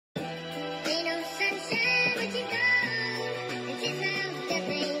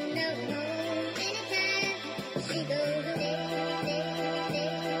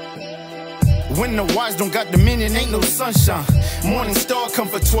When the wise don't got dominion, ain't no sunshine. Morning star come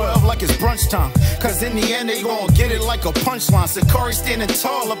for 12 like it's brunch time. Cause in the end they gon' get it like a punchline. Sakari standing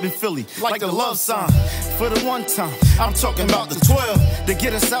tall up in Philly like the love sign. For the one time, I'm talking about the 12. To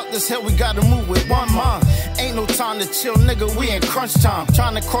get us out this hell, we gotta move with one mind. Ain't no time to chill, nigga, we in crunch time.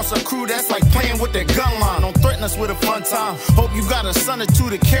 Trying to cross a crew, that's like playing with that gun line. Don't threaten us with a fun time. Hope you got a son or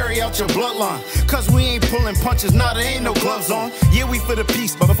two to carry out your bloodline. Cause we ain't pulling punches, nah, there ain't no gloves on. Yeah, we for the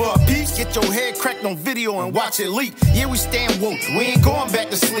peace, but for a piece, get your head cracked on video and watch it leak. Yeah, we stand woke, we ain't going back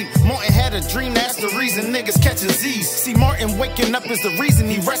to sleep. Martin had a dream, that's the reason niggas catch disease. See, Martin waking up is the reason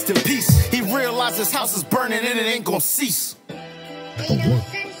he rest in peace. He realized his house is burning and it ain't gonna cease. Luke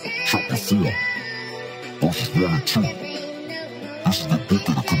chapter 4, verses 1 and 2. This is the book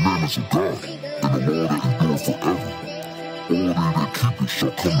of the commandments of God, and the law that endure forever. All they that keep it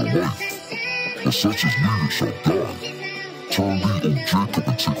shall come to life, but such as read it shall die. Turn thee, O Jacob,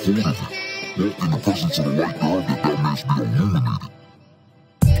 and take hold of it. Walk in the presence of the light thereof, that thou mayest be illuminated.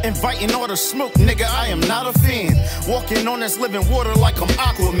 Inviting all the smoke, nigga, I am not a fan. Walking on this living water like I'm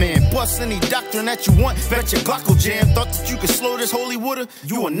Aquaman. Bust any doctrine that you want, bet your Glock will jam. Thought that you could slow this holy water?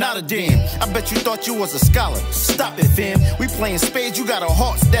 You are not a damn. I bet you thought you was a scholar. Stop it, fam. We playing spades, you got a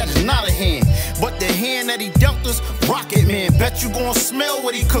heart, that is not a hand. But the hand that he dealt us, Rocket Man. Bet you gon' smell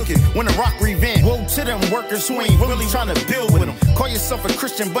what he cooking when the rock revamp. Woe to them workers who ain't really trying to build with him. Call yourself a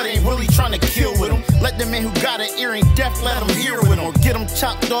Christian, but ain't really trying to kill with him. Let the man who got an ear ain't deaf, let him hear with him. Or get him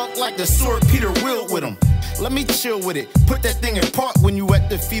chopped off like the sword Peter willed with him. Let me chill with it. Put that thing in park when you at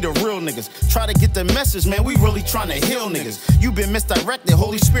the feet of real niggas. Try to get the message, man, we really trying to heal niggas. You been misdirected,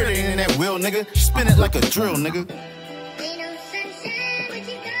 Holy Spirit ain't in that will, nigga. Spin it like a drill, nigga.